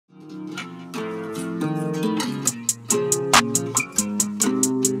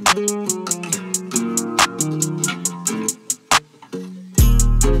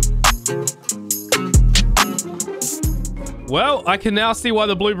Well, I can now see why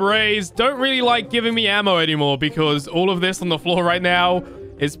the blue berets don't really like giving me ammo anymore, because all of this on the floor right now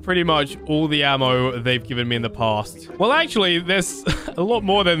is pretty much all the ammo they've given me in the past. Well, actually, there's a lot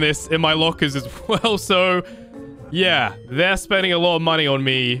more than this in my lockers as well, so yeah, they're spending a lot of money on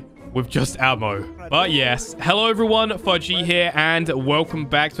me with just ammo. But yes, hello everyone, Fudgy here, and welcome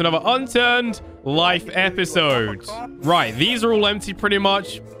back to another Unturned Life episode. Right, these are all empty pretty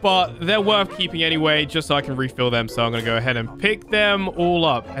much, but they're worth keeping anyway, just so I can refill them. So I'm gonna go ahead and pick them all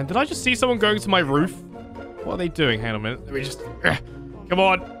up. And did I just see someone going to my roof? What are they doing? Hang on a minute. Let me just... come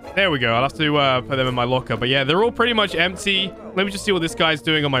on. There we go. I'll have to put them in my locker. But yeah, they're all pretty much empty. Let me just see what this guy's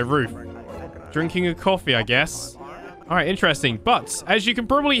doing on my roof. Drinking a coffee, I guess. All right, interesting. But as you can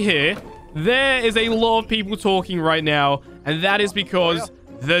probably hear, there is a lot of people talking right now, and that is because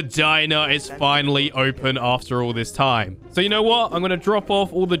the diner is finally open after all this time. So you know what? I'm going to drop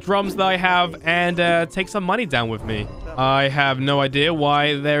off all the drums that I have and take some money down with me. I have no idea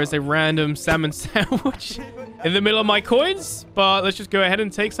why there is a random salmon sandwich in the middle of my coins, but let's just go ahead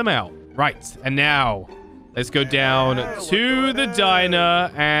and take some out. Right, and now let's go down to the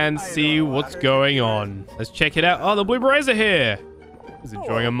diner and see what's going on. Let's check it out. Oh, the blue berets are here. He's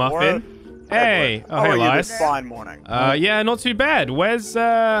enjoying a muffin. Hey. Oh, hey, Elias. This fine morning. Yeah, not too bad. Where's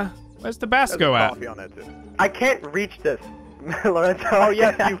Tabasco at? I can't reach this. Lorenzo. Oh,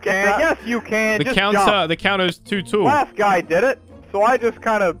 yes, you can. Yes, you can. The counter's too tall. Last guy did it, so I just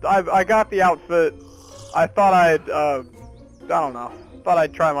kind of, I got the outfit. I thought I'd, I don't know. Thought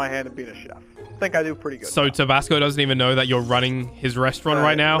I'd try my hand at being a chef. I think I do pretty good. So Tabasco doesn't even know that you're running his restaurant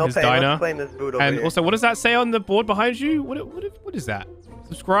right now, his diner. And also, what does that say on the board behind you? What is that?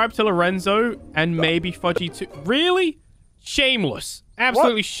 Subscribe to Lorenzo and maybe Fudgy too. Really? Shameless.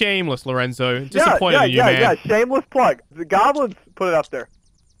 Absolutely shameless, Lorenzo. Disappointed in you, man. Yeah, shameless plug. The goblins put it up there.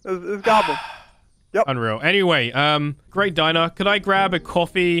 It was goblins. Yep. Unreal. Anyway, great diner. Could I grab a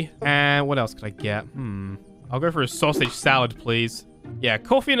coffee? And what else could I get? I'll go for a sausage salad, please. Yeah,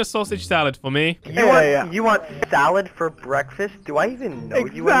 coffee and a sausage salad for me. You want salad for breakfast? Do I even know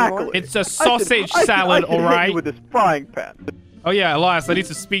you anymore? It's a sausage salad, all right? With this frying pan. Oh yeah, Elias, I need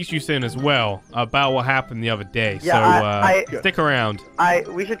to speak to you soon as well about what happened the other day. Yeah, so stick around.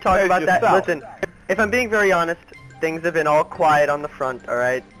 We should talk about that. Listen, if I'm being very honest, things have been all quiet on the front, all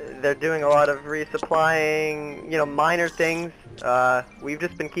right? They're doing a lot of resupplying, you know, minor things. We've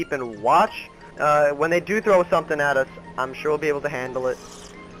just been keeping watch. When they do throw something at us, I'm sure we'll be able to handle it.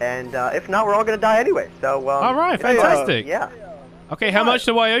 And if not, we're all going to die anyway. So, all right, fantastic. Yeah. Okay, how much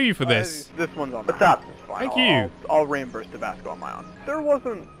do I owe you for this? This one's on. What's up? Thank you. I'll reimburse Tabasco on my own. There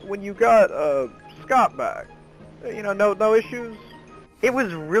wasn't, when you got Scott back, you know, no issues? It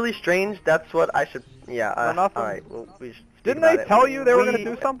was really strange. That's what I should, nothing? All right, well, we should Didn't they tell you they were going to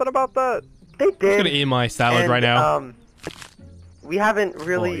do something about that? They did. I'm just going to eat my salad right now. We haven't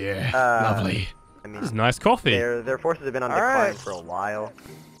really... Oh, yeah. Lovely. I mean, this is nice coffee. Their forces have been on decline for a while.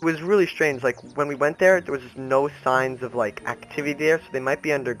 It was really strange. Like, when we went there was just no signs of, like, activity there, so they might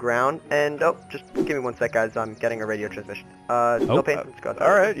be underground. And, just give me one sec, guys. I'm getting a radio transmission. No pain. All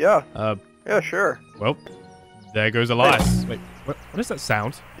right, yeah. Yeah, sure. Well, there goes Elias. Wait, what is that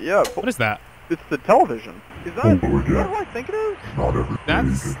sound? Yeah. What is that? It's the television. Is that what do I think it is?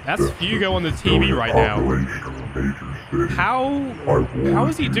 That's FUGO on the TV right now. How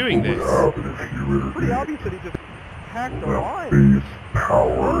is he doing this? It's pretty obvious that he just hacked the line.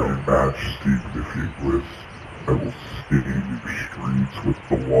 Power and majesty with your bliss. I will stain your streets with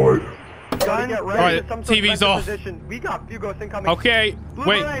blood. Alright, TV's off. We got FUGO incoming. Okay,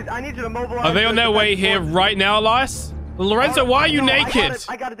 wait. I need you to mobilize. Are they on their way here right now, Elias? Lorenzo, why are you naked?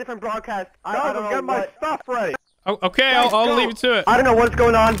 I got a different broadcast. I don't get my stuff ready. Oh, okay, I'll leave it to it. I don't know what's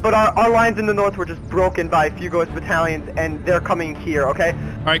going on, but our lines in the north were just broken by FUGO's battalions, and they're coming here, okay?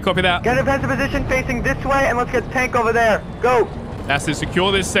 Alright, copy that. Get in defensive position facing this way, and let's get the tank over there. Go! That's it,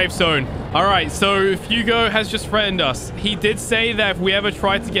 secure this safe zone. Alright, so FUGO has just threatened us. He did say that if we ever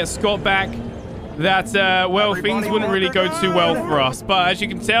tried to get Scott back, that, well, things wouldn't really go too well for us. But as you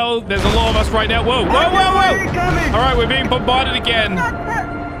can tell, there's a lot of us right now. Whoa, whoa, whoa, whoa! Alright, we're being bombarded again.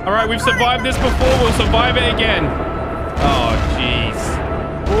 Alright, we've survived this before. We'll survive it again. Oh, jeez.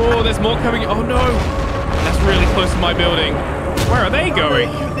 Oh, there's more coming. Oh, no. That's really close to my building. Where are they going?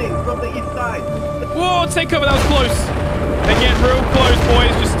 Whoa, take cover. That was close. They get real close,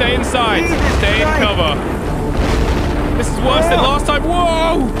 boys. Just stay inside. Stay in cover. This is worse than last time.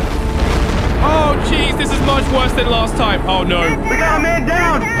 Whoa! Oh, jeez, this is much worse than last time. Oh, no. We got a man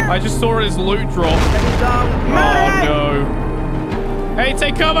down! I just saw his loot drop. Oh, no. Hey,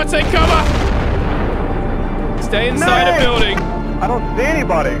 take cover, take cover! Stay inside a building. I don't see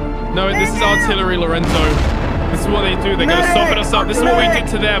anybody. No, this is artillery, Lorenzo. This is what they do. They're going to soften us up. This is what we did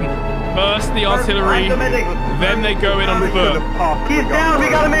to them. First the artillery, then they go in on foot. He's down. We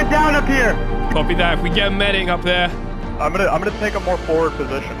got a man down up here. Copy that. If we get a medic up there. I'm gonna take a more forward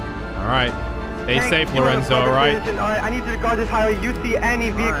position. All right. Stay safe, Lorenzo, all right? I need you to guard this highway. You see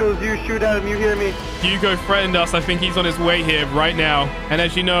any vehicles, you shoot at him. You hear me? Hugo threatened us. I think he's on his way here right now. And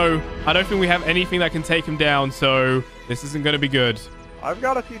as you know, I don't think we have anything that can take him down, so this isn't going to be good. I've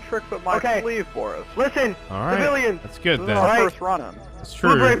got a few tricks up my sleeve for us. Listen, all right. Civilians. That's good, then. Our first run-in. That's true.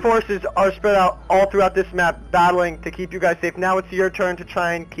 Blueberry forces are spread out all throughout this map, battling to keep you guys safe. Now it's your turn to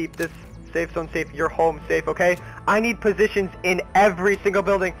try and keep this safe zone safe, your home safe, okay? I need positions in every single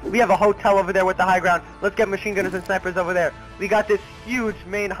building. We have a hotel over there with the high ground. Let's get machine gunners and snipers over there. We got this huge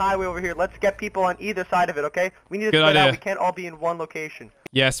main highway over here. Let's get people on either side of it, okay? We need to spread out. We can't all be in one location.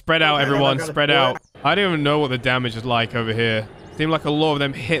 Yeah, spread out, everyone. Spread out. I don't even know what the damage is like over here. Seems like a lot of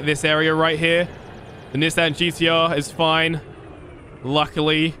them hit this area right here. The Nissan GTR is fine.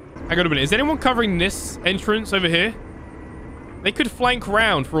 Luckily. Hang on a minute. Is anyone covering this entrance over here? They could flank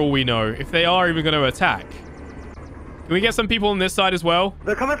round for all we know, if they are even going to attack. Can we get some people on this side as well?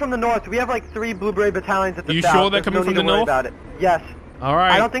 They're coming from the north. We have like 3 blueberry battalions at the south. You sure they're coming from the north? About it. Yes. All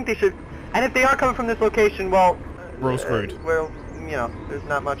right. I don't think they should. And if they are coming from this location, well... We're all screwed. Well, you know, there's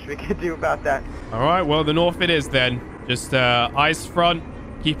not much we can do about that. All right, well, the north it is then. Just eyes front.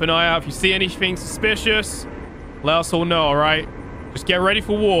 Keep an eye out. If you see anything suspicious, let us all know, all right? Just get ready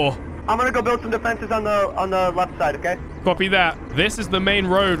for war. I'm gonna go build some defenses on the left side, okay? Copy that. This is the main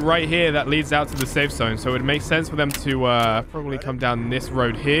road right here that leads out to the safe zone, so it makes sense for them to probably come down this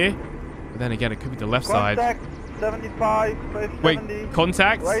road here. But then again, it could be the left side. Contact 75, 570. Wait,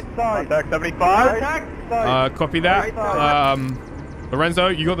 contact? Right side. Contact 75. Contact copy that. Lorenzo,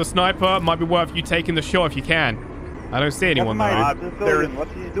 you got the sniper. Might be worth you taking the shot if you can. I don't see anyone though.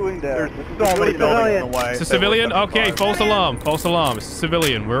 What's he doing there? There's so many buildings in the way. It's a civilian? Okay, false alarm. False alarm. It's a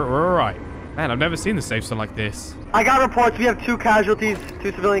civilian. We're all right. Man, I've never seen the safe zone like this. I got reports. We have 2 casualties,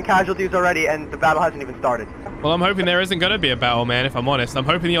 2 civilian casualties already, and the battle hasn't even started. Well, I'm hoping there isn't going to be a battle, man, if I'm honest. I'm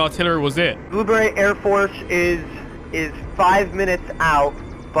hoping the artillery was it. Blueberry Air Force is 5 minutes out,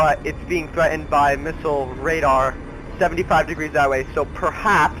 but it's being threatened by missile radar 75 degrees that way. So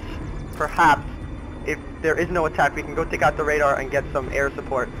perhaps, if there is no attack, we can go take out the radar and get some air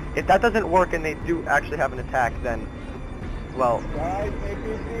support. If that doesn't work and they do actually have an attack, then, well...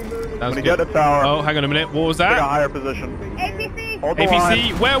 Sounds good. Get a tower. Oh, hang on a minute. What was that? Take a higher position. APC!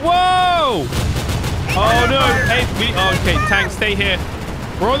 APC? Where? Whoa! Oh, no. Hey, okay, tank, stay here.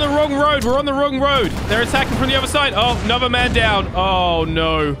 We're on the wrong road. We're on the wrong road. They're attacking from the other side. Oh, another man down. Oh,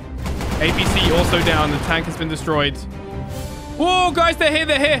 no. APC also down. The tank has been destroyed. Whoa, guys, they're here.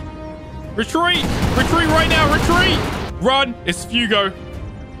 They're here. Retreat! Retreat right now! Retreat! Run! It's Fugo.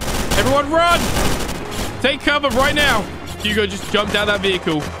 Everyone run! Take cover right now! Fugo just jumped out of that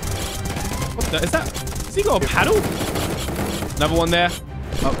vehicle. What the? Is that? Has he got a paddle? Another one there.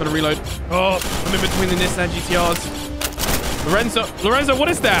 Oh, gotta reload. Oh, I'm in between the Nissan GTRs. Lorenzo, what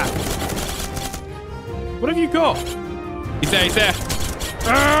is that? What have you got? He's there, he's there.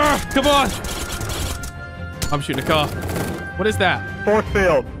 Come on! I'm shooting a car. What is that? Force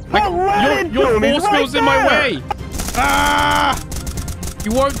field. Your force field's in my way. Ah!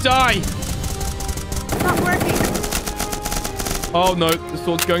 You won't die. It's not working. Oh no, the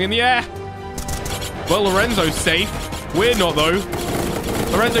sword's going in the air. Well, Lorenzo's safe. We're not though.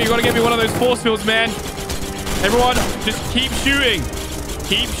 Lorenzo, you gotta get me one of those force fields, man. Everyone, just keep shooting.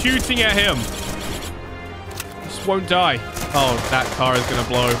 Keep shooting at him. Just won't die. Oh, that car is gonna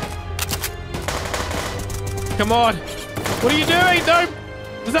blow. Come on. What are you doing? Don't.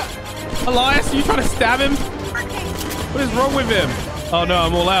 Is that Elias? Are you trying to stab him? What is wrong with him? Oh no,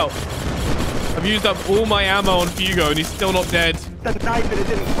 I'm all out. I've used up all my ammo on Fugo and he's still not dead. The knife and it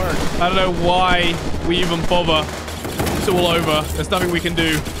didn't work. I don't know why we even bother. It's all over. There's nothing we can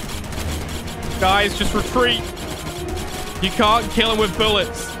do. Guys, just retreat. You can't kill him with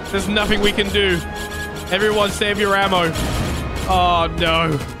bullets. There's nothing we can do. Everyone save your ammo. Oh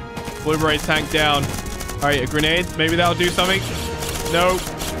no. Blueberry tank down. All right, a grenade. Maybe that'll do something. No.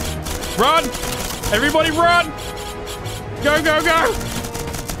 Run! Everybody run! Go, go, go!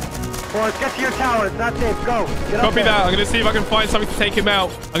 Boys, get to your tower. It's not safe. Go. Copy that. I'm going to see if I can find something to take him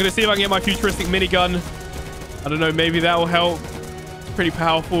out. I'm going to see if I can get my futuristic minigun. I don't know. Maybe that will help. It's pretty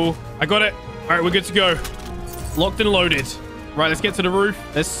powerful. I got it. All right, we're good to go. Locked and loaded. Right, let's get to the roof.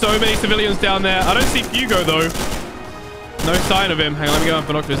 There's so many civilians down there. I don't see Fugo, though. No sign of him. Hang on, let me get my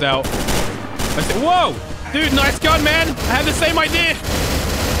binoculars out. Whoa! Dude, nice gun, man. I had the same idea.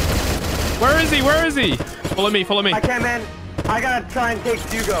 Where is he? Where is he? Follow me, follow me. I can't, man. I gotta try and take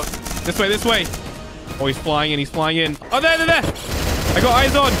Fugo. This way, this way. Oh, he's flying in. He's flying in. Oh, there. I got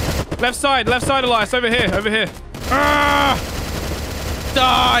eyes on. Left side, Elias. Over here. Ah!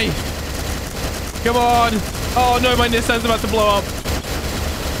 Die. Come on. Oh, no, my Nissan's about to blow up.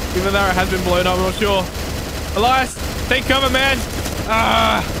 Even though it has been blown up, I'm not sure. Elias, take cover, man.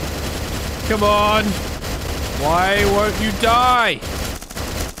 Ah! Come on. Why won't you die?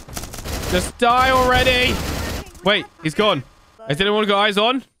 Just die already. Wait, he's gone. Has anyone got eyes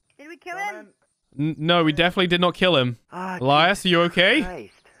on? Did we kill him? No, we definitely did not kill him. Elias, are you okay?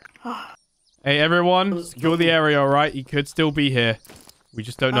 Hey, everyone, secure the area, all right? He could still be here. We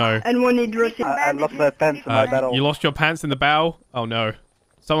just don't know. And one need dressing. I lost my pants in my battle. You lost your pants in the battle? Oh, no.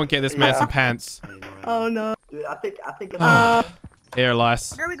 Someone get this man some pants. Oh, no. Dude, I think Here,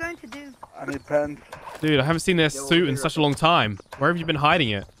 Elias. What are we going to do? I need pants. Dude, I haven't seen this suit in such a long time. Where have you been hiding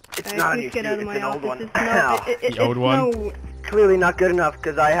it? it's not a new Please get suit, out of it's my an old office. one. It's The old one? No. Clearly not good enough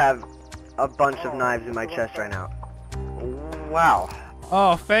because I have a bunch of knives in my chest right now. Wow.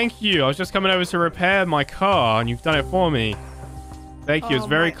 Oh, thank you. I was just coming over to repair my car, and you've done it for me. Thank you. It's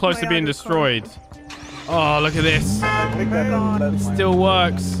very close to being destroyed. Oh, look at this. It still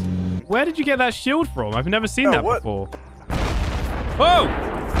works. Where did you get that shield from? I've never seen that before. Whoa!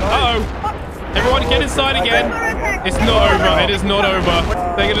 Uh-oh. Everyone get inside again. It's not over. It is not over.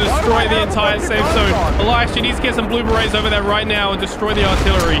 They're going to destroy the entire safe zone. Elias, you need to get some blue berets over there right now and destroy the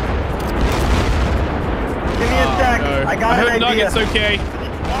artillery. Give me a sec. No. I got an hope idea. Nugget's okay.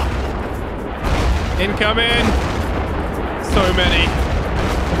 Incoming. So many.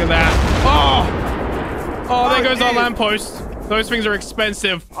 Look at that. Oh, there goes our lamppost. Those things are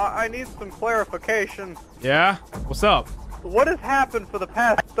expensive. I need some clarification. Yeah? What's up? What has happened for the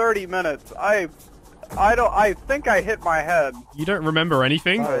past 30 minutes? I think I hit my head. You don't remember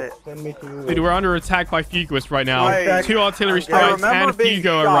anything? Send me to Dude, we're under attack by Fugoists right now. I- 2 artillery strikes and being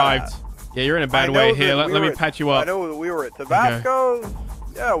Fugo shot arrived. at. Yeah, you're in a I bad know way that here. Let we me were at- patch you up. I know that we were at Tabasco's.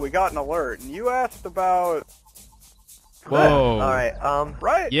 Yeah, we got an alert, and you asked about. Whoa. Alright,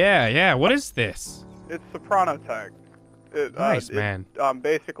 Right? Yeah. What is this? It's Soprano Tech. Nice, man. It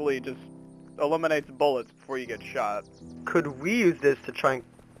basically just eliminates bullets before you get shot. could we use this to try and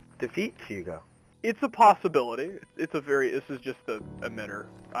defeat Fugo? It's a possibility. This is just a emitter.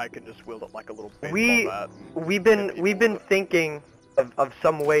 I can just wield it like a little baseball bat. We've been thinking of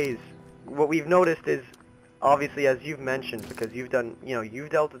some ways. What we've noticed is, obviously, as you've mentioned, because you've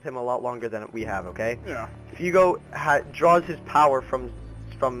dealt with him a lot longer than we have, okay? Yeah. Fugo draws his power from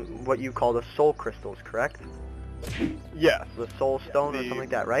what you call the soul crystals, correct? Yes. The soul stone or something like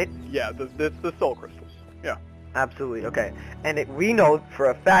that, right? Yeah, it's the soul crystals. Yeah. Absolutely, okay. And we know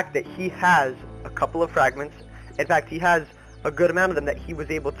for a fact that he has a couple of fragments. In fact, he has a good amount of them that he was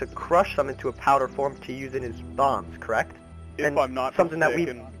able to crush them into a powder form to use in his bombs, correct? If I'm not something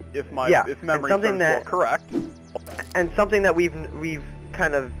mistaken, if memory something serves correct. And something that we've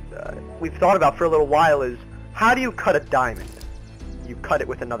kind of we've thought about for a little while is, how do you cut a diamond? You cut it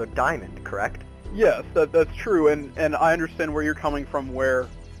with another diamond, correct? Yes, that's true, and I understand where you're coming from, where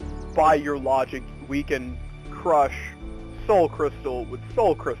by your logic we can crush soul crystal with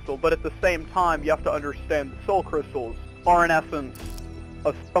soul crystal, but at the same time you have to understand that soul crystals are in essence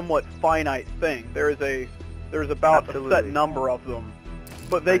a somewhat finite thing. There's about Absolutely. a set number of them,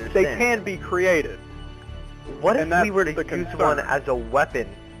 but they can be created. What And if we that's were to the use concern. one as a weapon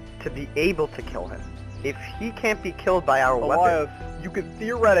to be able to kill him? If he can't be killed by our Elias, weapon, you could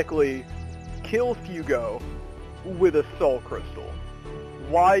theoretically kill Fugo with a soul crystal.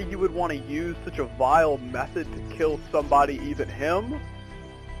 Why you would want to use such a vile method to kill somebody, even him,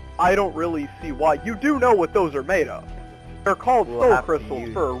 I don't really see why. You do know what those are made of. They're called We'll soul have to crystals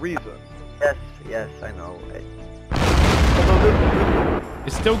use- for a reason. yes, I know. Although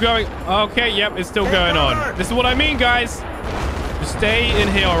It's still going. Okay, yep, it's still going on. This is what I mean, guys. Just stay in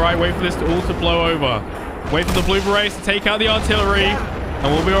here, all right? Wait for this all to blow over. Wait for the blue berets to take out the artillery,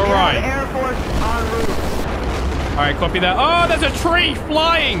 and we'll be all right. Air Force en route. All right, copy that. Oh, there's a tree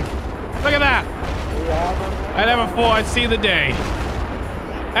flying. Look at that. I never thought I'd see the day.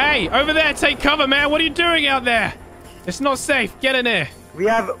 Hey, over there, take cover, man. What are you doing out there? It's not safe. Get in there. We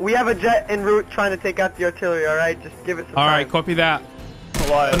have a jet en route trying to take out the artillery. All right, just give it some All time. right, copy that.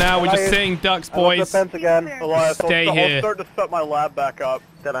 Elias, For now, we're just sitting ducks, boys. again. Elias, Stay I'll here. start to set my lab back up.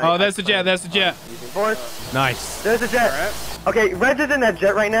 Oh, there's the jet. There's the jet. Nice. There's a jet. Alright. Okay, Reds is in that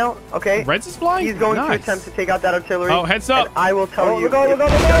jet right now. Okay. Reds is flying? He's going to Nice. attempt to take out that artillery. Oh, heads up. And I will tell you. look out, if look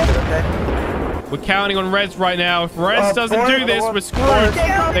out, he look out. does it, okay? We're counting on Reds right now. If Reds doesn't do this, we're screwed.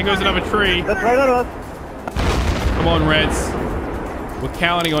 There goes another tree. That's right on us. Come on, Reds. We're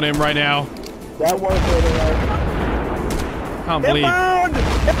counting on him right now. That worked really well. Can't believe. Inbound!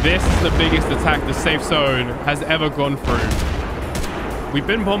 This is the biggest attack the safe zone has ever gone through. We've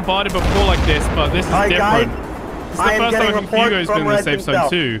been bombarded before like this, but this is different. This is the first time FUGO's been in the safe zone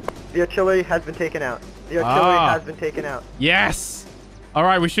too. The artillery has been taken out. The artillery has been taken out. Yes!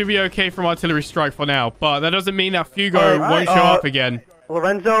 Alright, we should be okay from artillery strike for now, but that doesn't mean that FUGO won't show up again.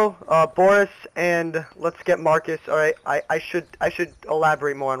 Lorenzo, Boris, and let's get Marcus. Alright, I should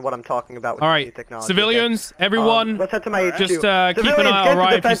elaborate more on what I'm talking about with the technology. Civilians, everyone, let's head to my HQ. just keep an eye out,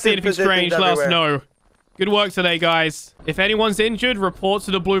 alright? If you see anything strange, let us know. Good work today, guys. If anyone's injured, report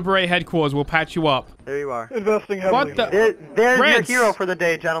to the Blue Beret headquarters. We'll patch you up. There you are. Investing heavily. What the? There's your hero for the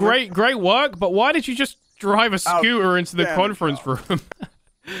day, gentlemen. Great work, but why did you just drive a scooter into the conference room?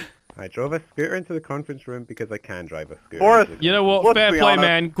 I drove a scooter into the conference room because I can drive a scooter. Boris, you know what? Fair play,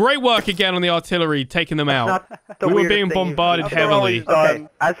 man. Great work again on the artillery, taking them out. We were being bombarded heavily. Okay.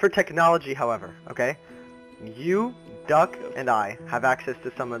 As for technology, however, okay, you, Duck, and I have access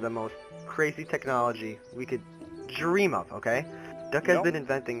to some of the most crazy technology we could dream of. Okay, Duck has been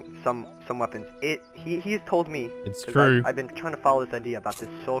inventing some weapons. He's told me. It's true. I've been trying to follow this idea about this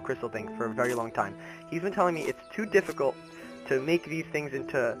soul crystal thing for a very long time. He's been telling me it's too difficult to make these things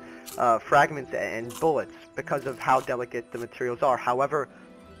into fragments and bullets because of how delicate the materials are. However,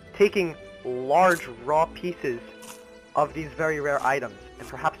 taking large raw pieces of these very rare items and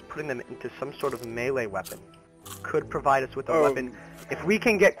perhaps putting them into some sort of melee weapon could provide us with a weapon. If we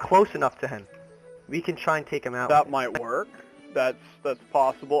can get close enough to him, we can try and take him out. That might work. That's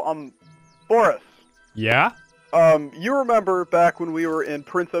possible. Boris. Yeah? You remember back when we were in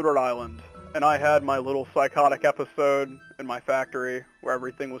Prince Edward Island, and I had my little psychotic episode in my factory where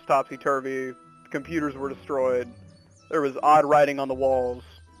everything was topsy-turvy, computers were destroyed, there was odd writing on the walls.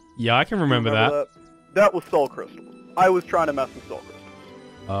 Yeah, I can remember that. That was soul crystal. I was trying to mess with soul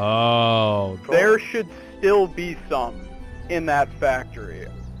crystals. Oh. There should still be some in that factory.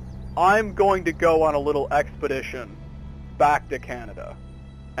 I'm going to go on a little expedition back to Canada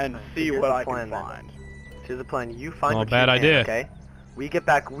and see what I can find. Here's the plan. You find what you bad can, idea. Okay? We get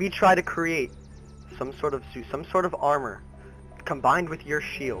back. We try to create some sort of suit, some sort of armor, combined with your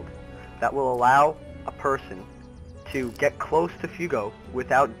shield, that will allow a person to get close to FUGO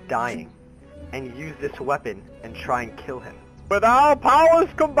without dying, and use this weapon and try and kill him. With our powers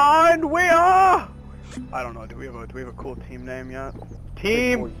combined, we are... I don't know. Do we have a cool team name yet?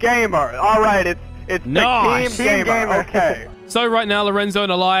 Team Gamer. All right, it's nice. the Team Gamer. Okay. So right now, Lorenzo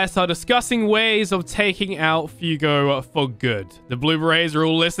and Elias are discussing ways of taking out FUGO for good. The Blue Berets are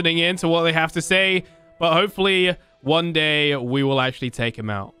all listening in to what they have to say, but hopefully one day we will actually take him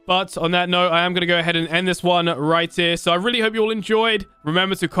out. But on that note, I am going to go ahead and end this one right here. So I really hope you all enjoyed.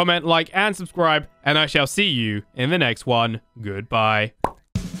 Remember to comment, like, and subscribe, and I shall see you in the next one. Goodbye.